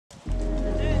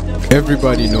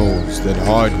Everybody knows that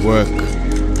hard work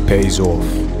pays off,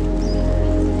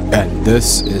 and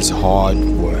this is hard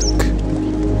work.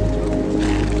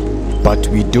 But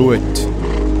we do it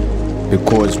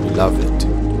because we love it.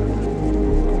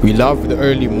 We love the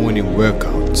early morning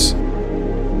workouts.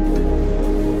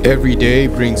 Every day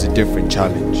brings a different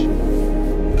challenge.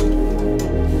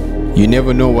 You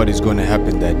never know what is going to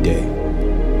happen that day.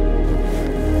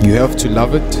 You have to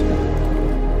love it,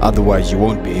 otherwise you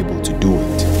won't be able to do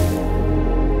it.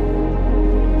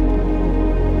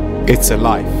 It's a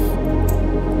life.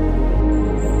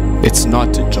 It's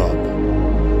not a job.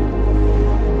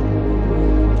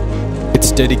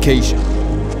 It's dedication.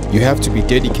 You have to be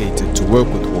dedicated to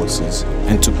work with horses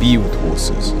and to be with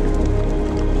horses.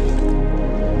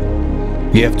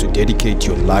 You have to dedicate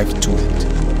your life to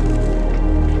it.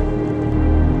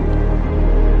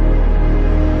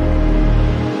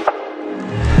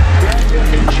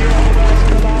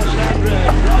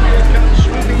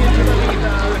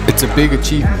 It's a big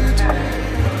achievement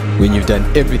when you've done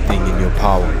everything in your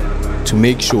power to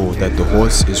make sure that the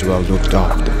horse is well looked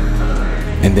after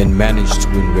and then manage to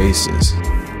win races.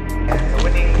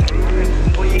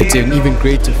 It's an even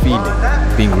greater feeling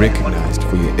being recognized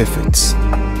for your efforts.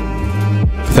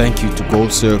 Thank you to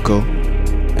Gold Circle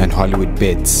and Hollywood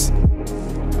Beds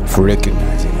for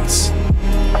recognizing us.